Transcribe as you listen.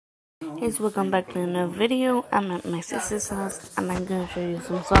Hey, so welcome back to another video. I'm at my sister's house and I'm going to show you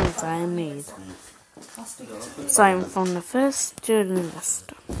some songs I made. Starting from the first to the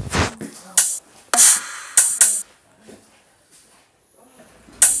last.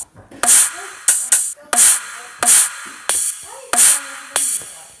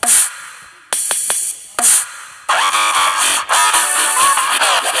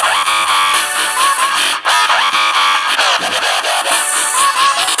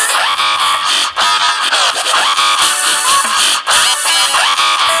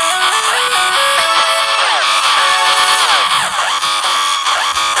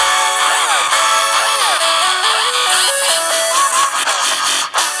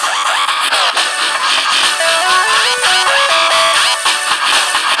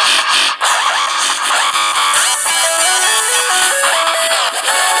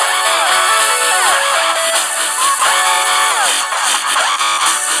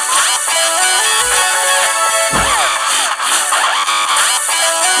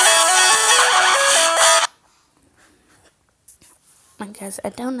 Guys, I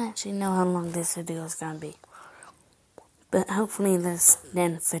don't actually know how long this video is going to be, but hopefully less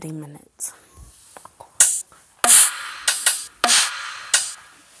than 30 minutes.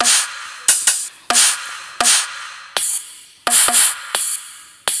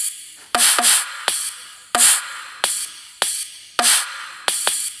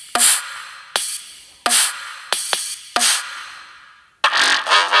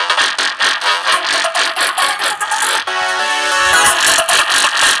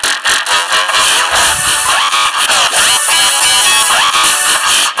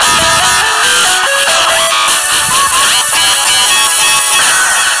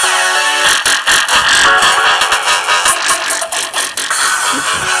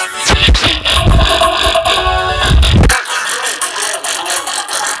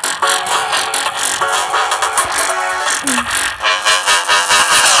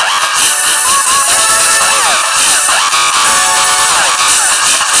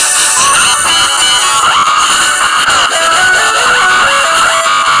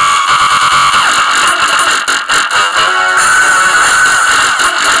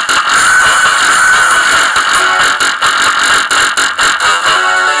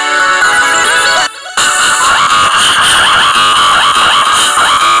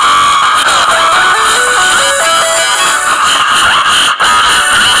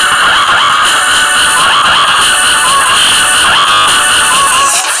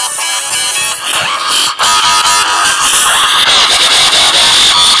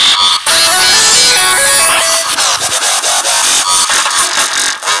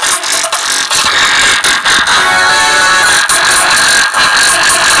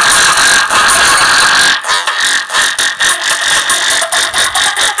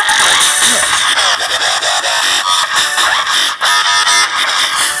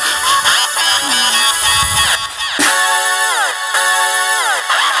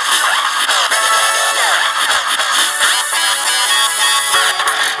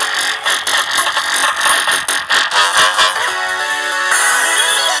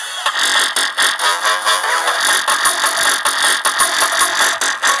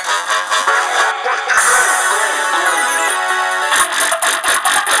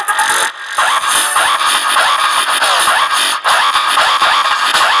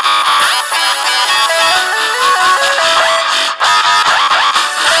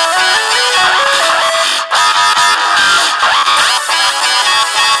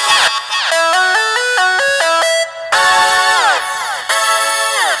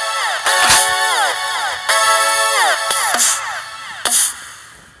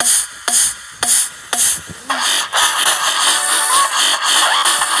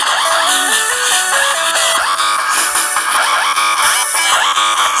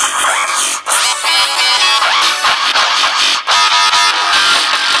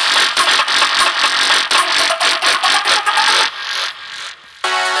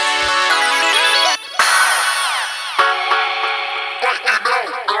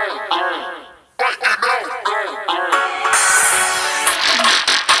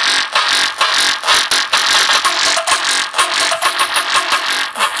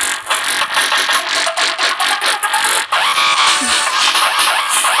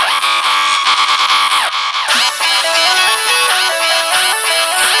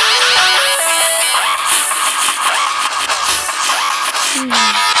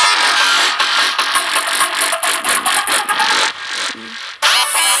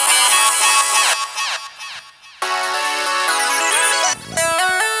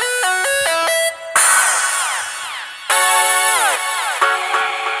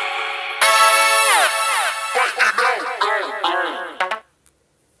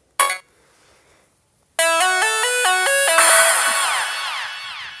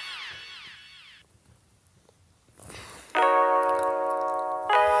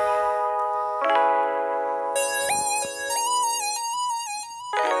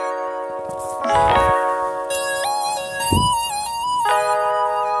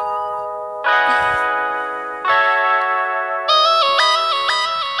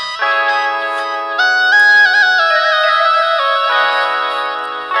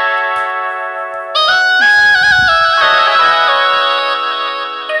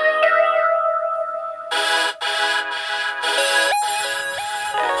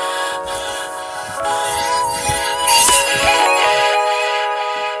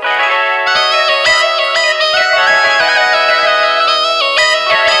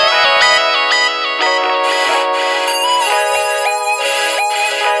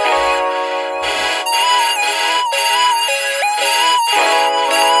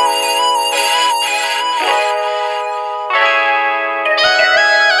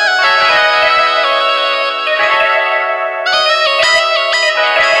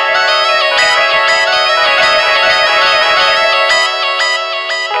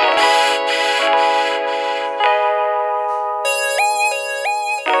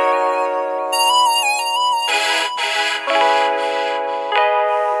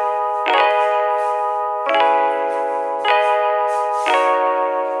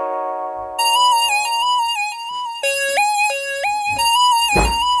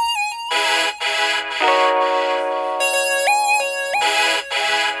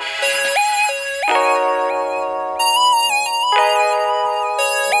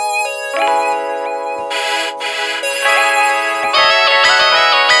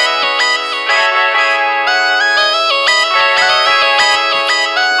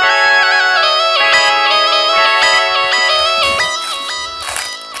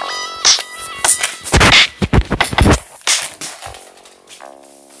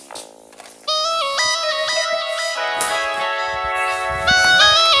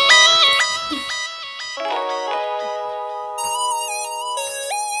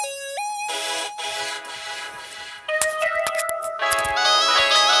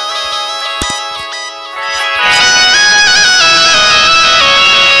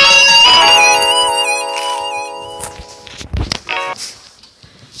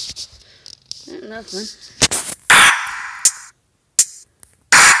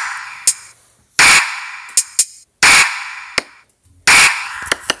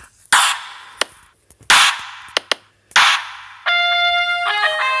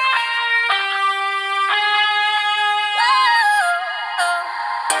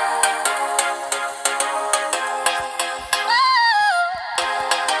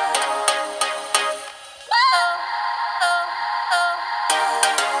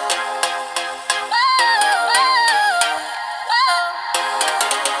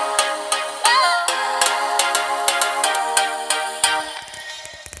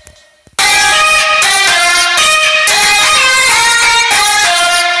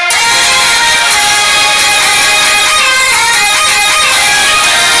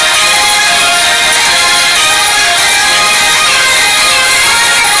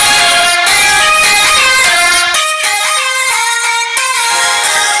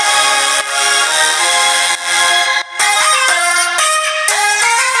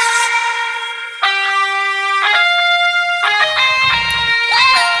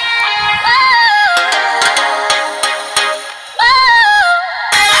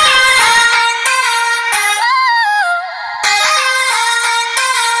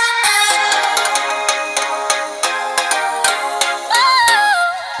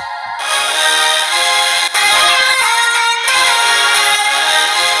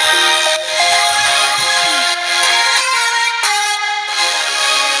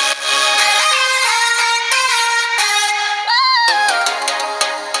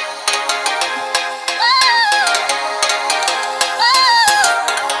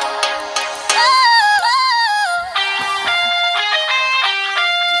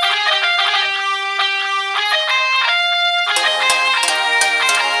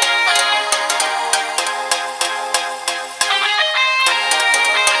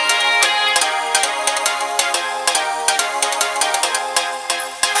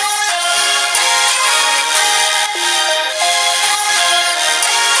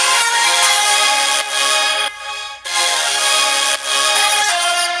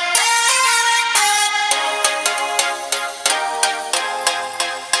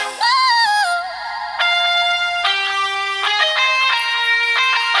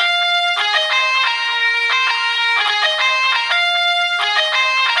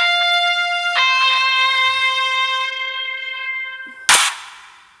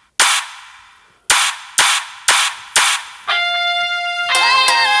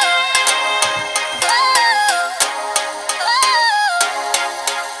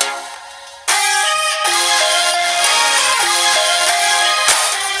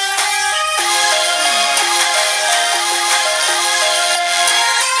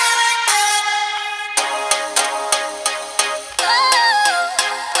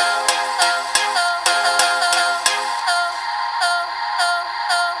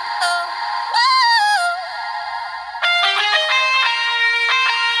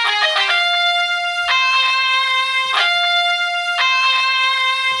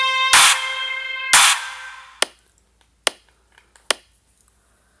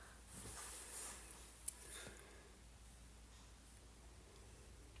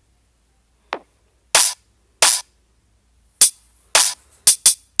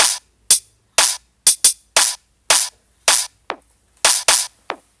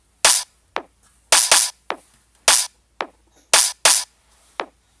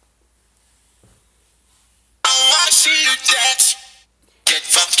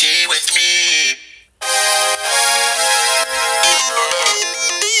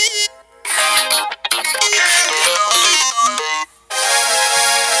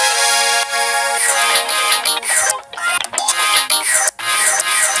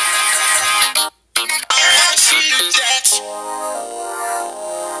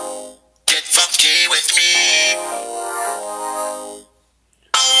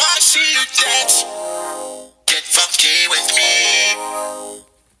 dance. Get funky with me.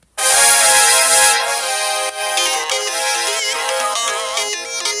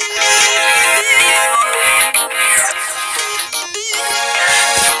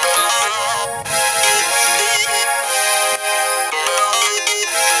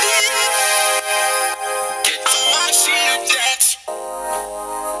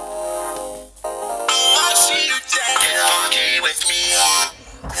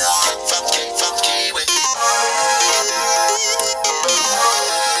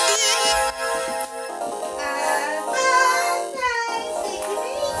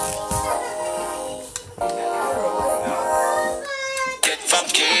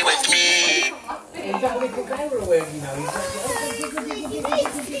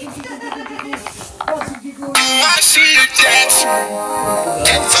 I see you dance.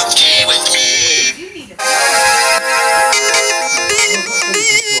 Get funky with me.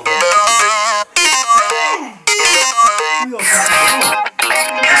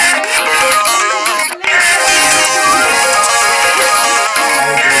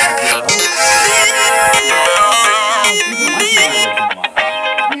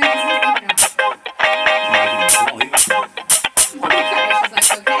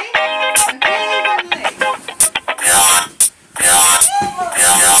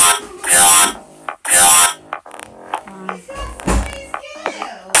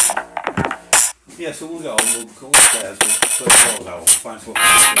 Yeah, so we'll go and we'll go upstairs, we'll put the clothes out, we'll find something.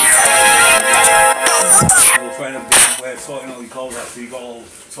 We'll try and have a different way of sorting all your clothes out,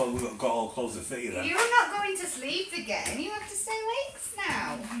 so we've got all clothes to fit you then. You're not going to sleep again, you have to stay awake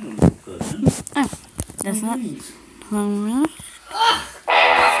now. Good. Oh, there's not. You have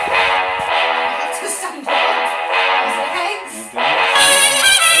to stand up. Use your legs.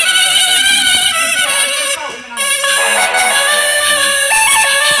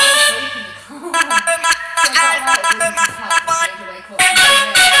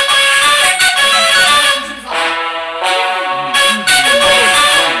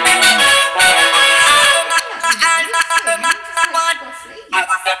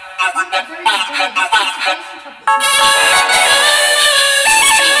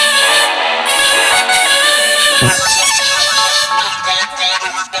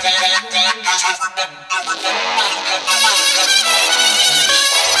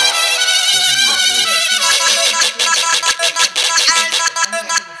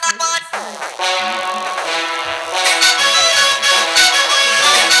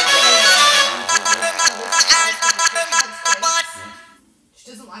 She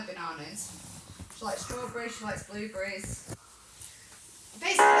doesn't like bananas. She likes strawberries, she likes blueberries.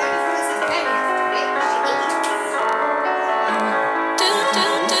 Basically, everything that says berry after it,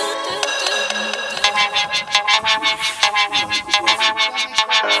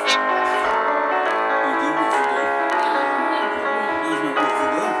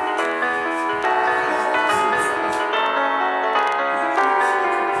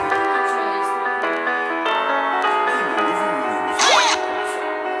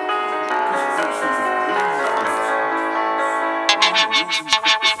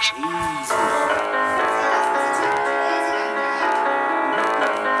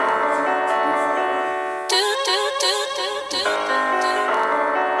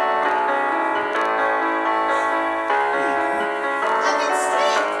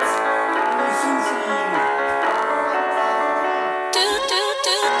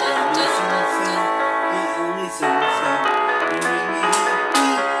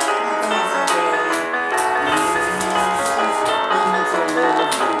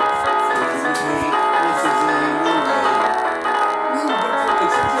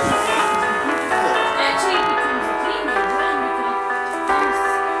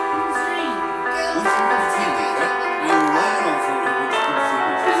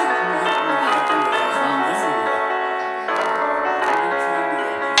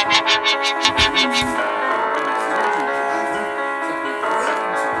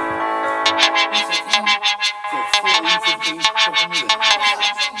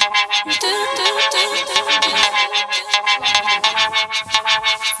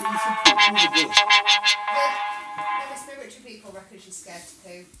 The spiritual people reckon she's scared to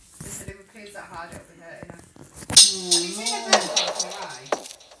poo. They said if it poos that hard, it'll be hurting her. Have you seen her bird dog on her eye?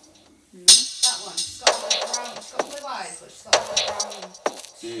 No. That one. She's got like brown. She's got blue eyes, but she's got like a brown.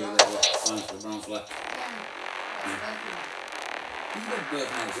 Yeah, the brown fleck. Yeah. That's a bird dog. You've got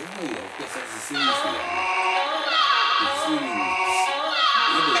birth marks, haven't you? I guess that's a series for you. The series. I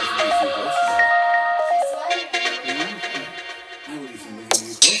don't know if it's supposed to be. She's like. I would use some of the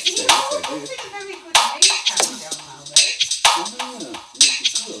new posts there, yes I did. You're a very good news carrier, Malvern. Yeah,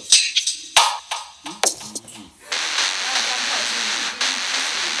 it's good.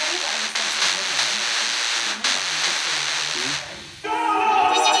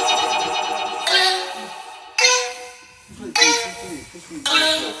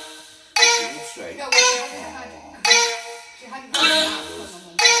 straight. No, well, she hadn't had it out because my mum was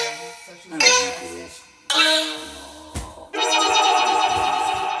home, so she was interested.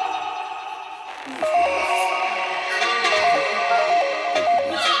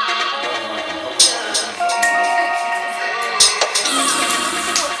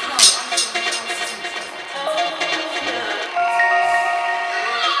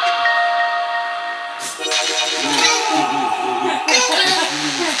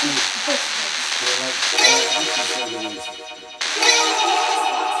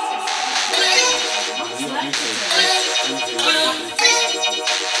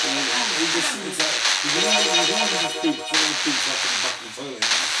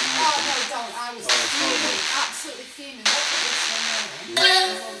 Absolutely fuming. Woke up yesterday morning. My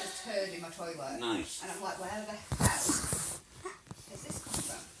mum just heard in my toilet. Nice. And I'm like, where the hell is this come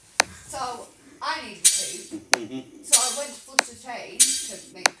from? So I needed to poop. So I went to flush the change to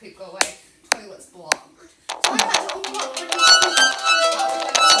make the poop go away. Toilet's blocked. So I had to unblock the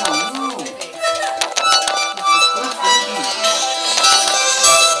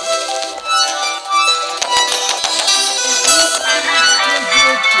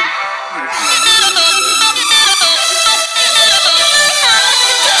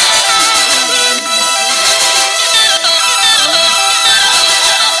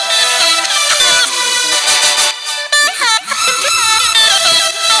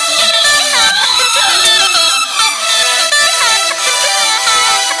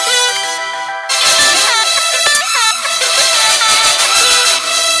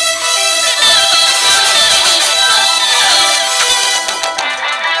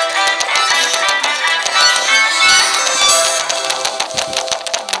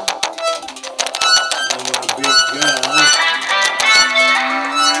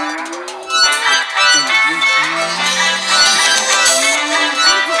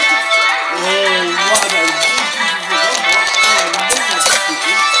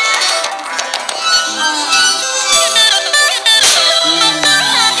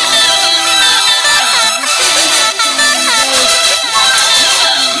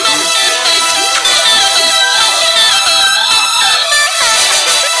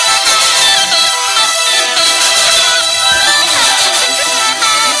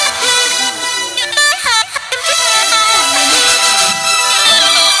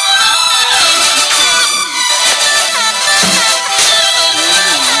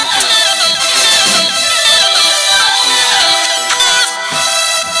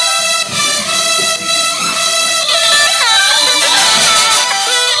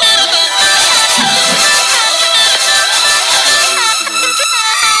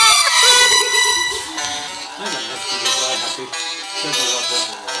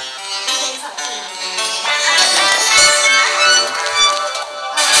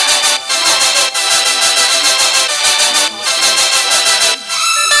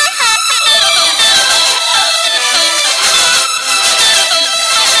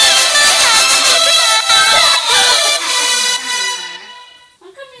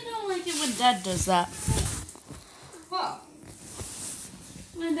Dad does that. What?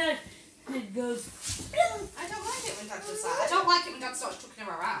 When Dad goes. I don't like it when Dad does that. I don't like it when Dad starts chucking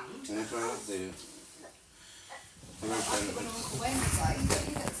her around. That's what I do. I like it when Uncle Wayne's like,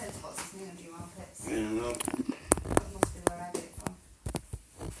 you get the sense boxes near under your armpits. Yeah, no. That must be where I get it from.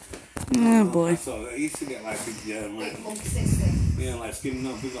 Oh boy. I used to get like big, like, Big lumpy cystic. yeah, like skin,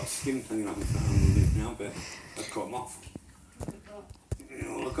 no, we've got skin hanging off underneath now, but I cut them off. You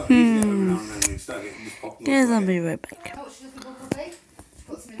know, look at these every now and then, you start getting just popping up. Yes, I'll like be it. right back. How much does the bubble be? She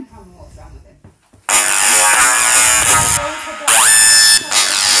puts him in a pan and walks around with him.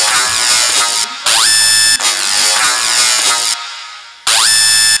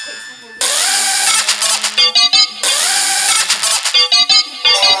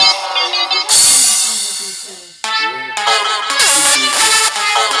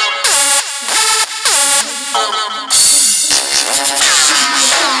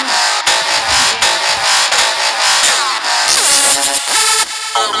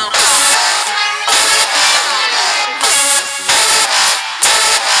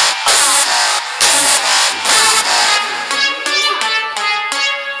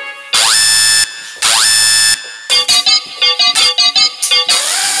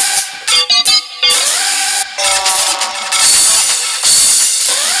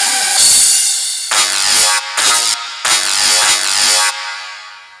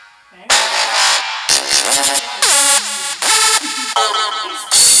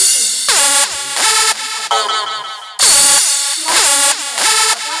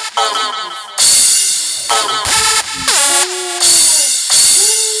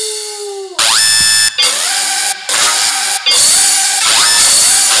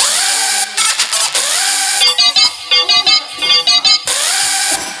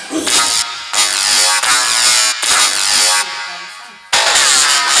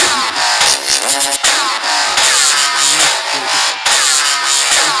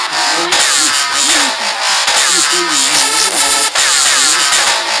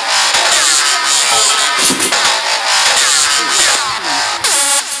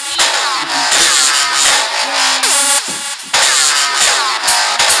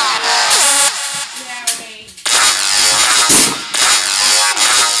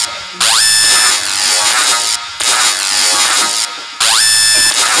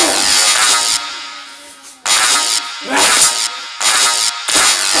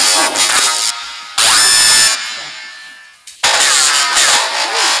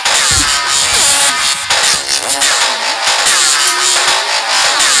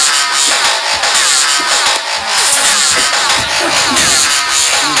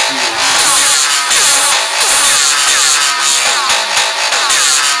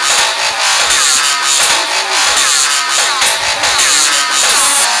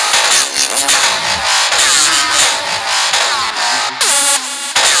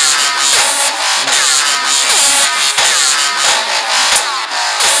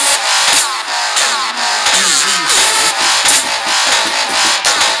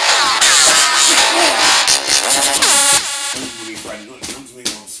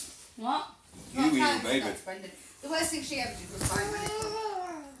 What? You were your baby. That's Brendan. The worst thing she ever did was buy me a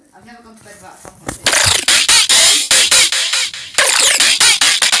cup. I've never gone to bed without a cup on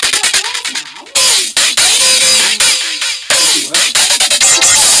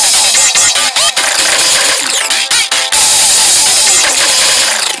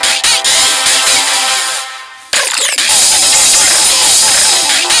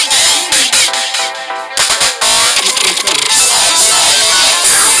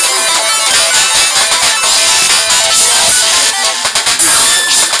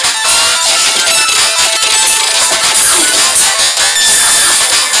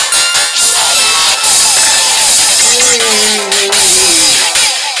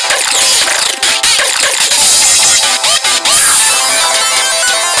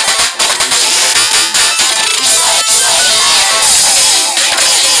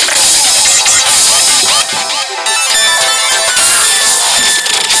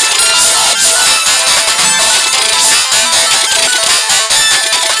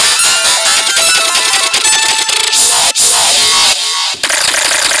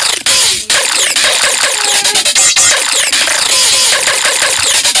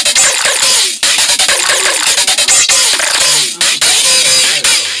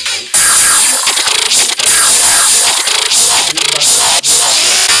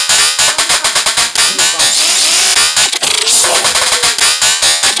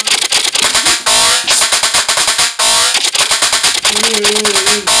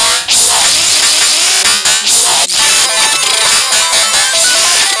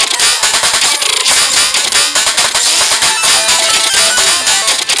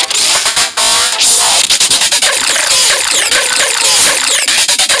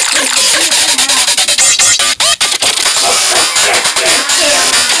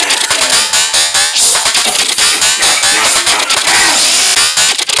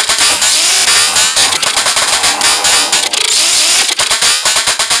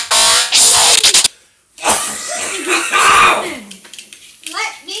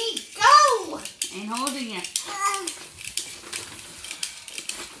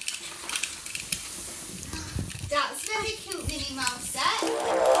That's very cute, Minnie Mouse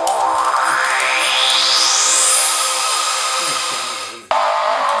set.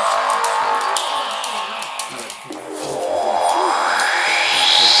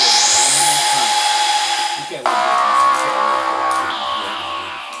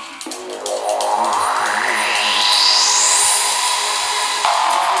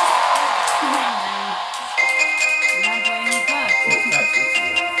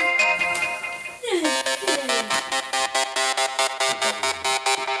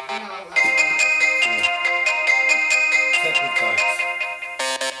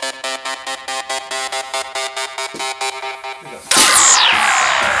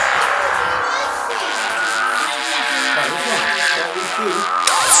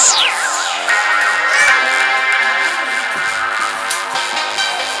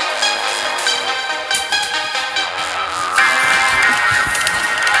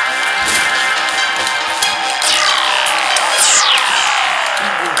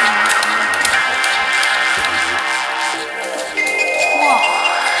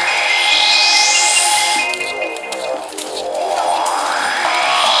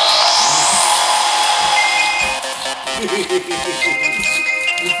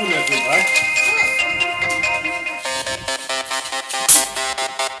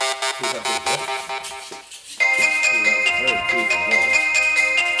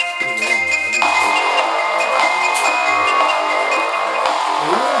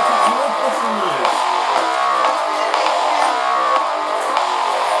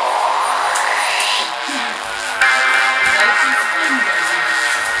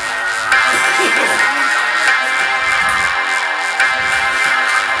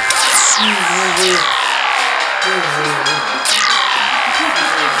 Very, very much.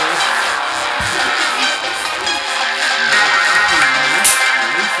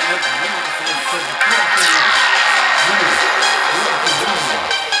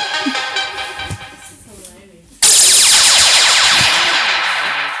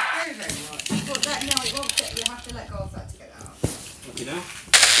 But that, no, it won't fit. You have to let go of that to get it out. Okay, now.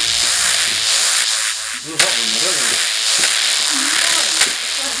 We'll help them, don't we?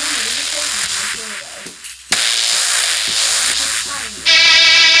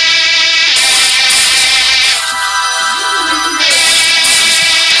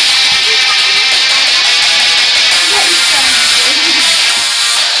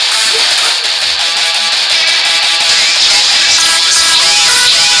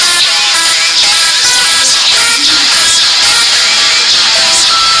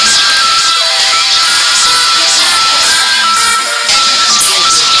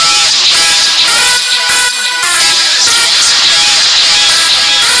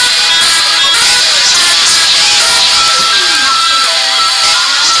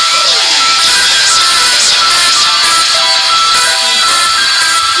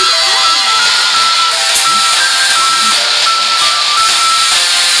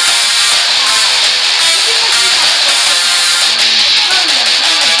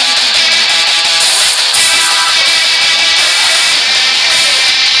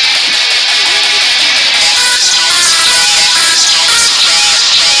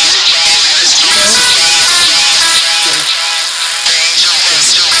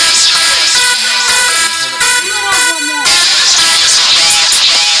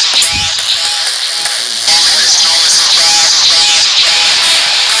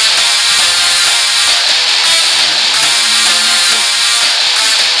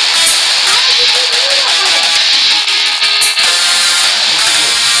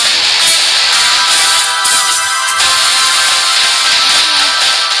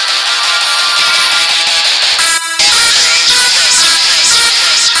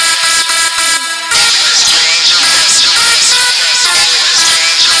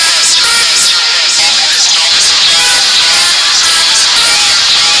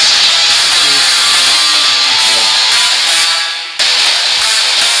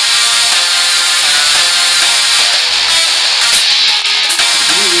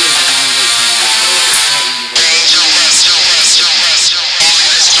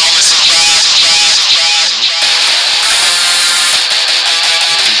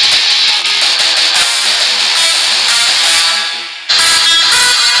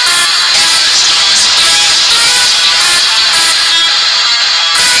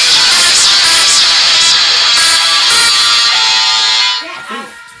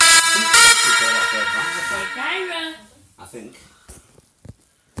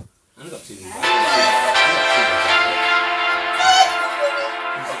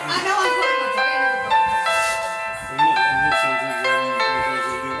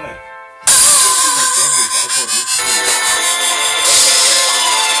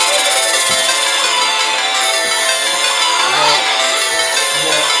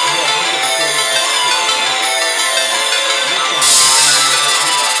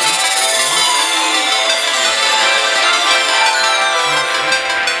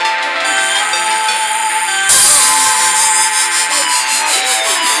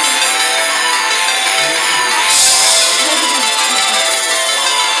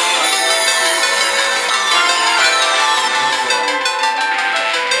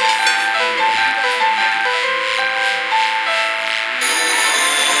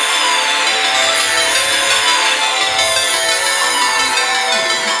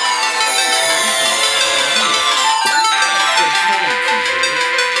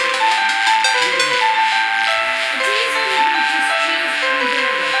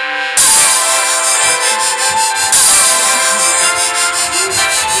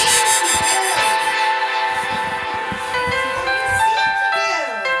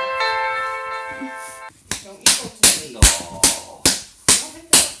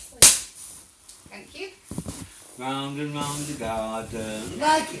 Round and round the garden.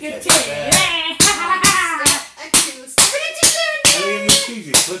 Like a Get kid. there. Hey,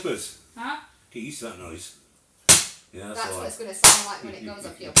 Cheesy Clippers. Huh? Get used to that noise. Yeah, that's That's all what right. it's going to sound like when it goes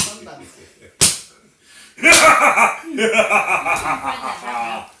off your plumber.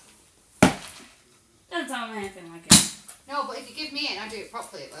 Doesn't sound anything like it. No, but if you give me it and I do it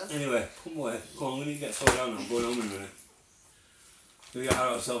properly, it will. Anyway, come away. Come on, we need to get sorted out now. I'm going home in a minute. We got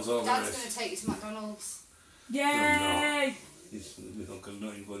ourselves Dad's going organised. to take you to McDonald's. Yay! My uncle's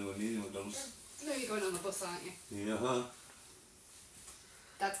not even going anywhere near McDonald's. No, you're going on the bus, aren't you? Yeah.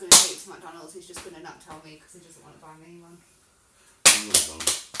 Dad's going to take it to McDonald's. He's just going to not tell me because he doesn't want to buy me one. I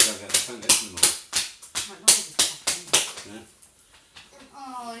can't get them all. McDonald's is crap. Yeah.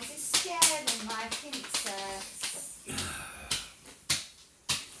 Oh, is he scared of my princess?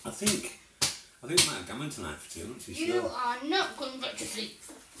 I think we might have gammon tonight for 2 months. You are not going back to sleep.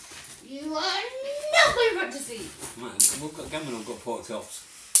 You are not going back to sleep. We've got gammon, I've got pork chops.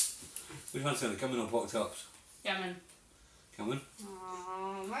 Which one's the gammon or pork chops? Gammon. Gammon?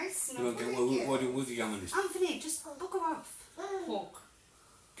 Oh, my What snuffle. do gammon is? Anthony, just book them off. Pork.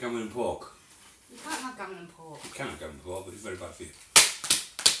 Gammon and pork. You can't have gammon and pork. You can have gammon and pork, but it's very bad for you.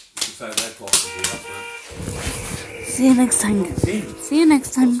 It's like their pork and last night. See you next time. See you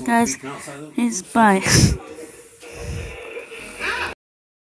next time, guys. It's bye.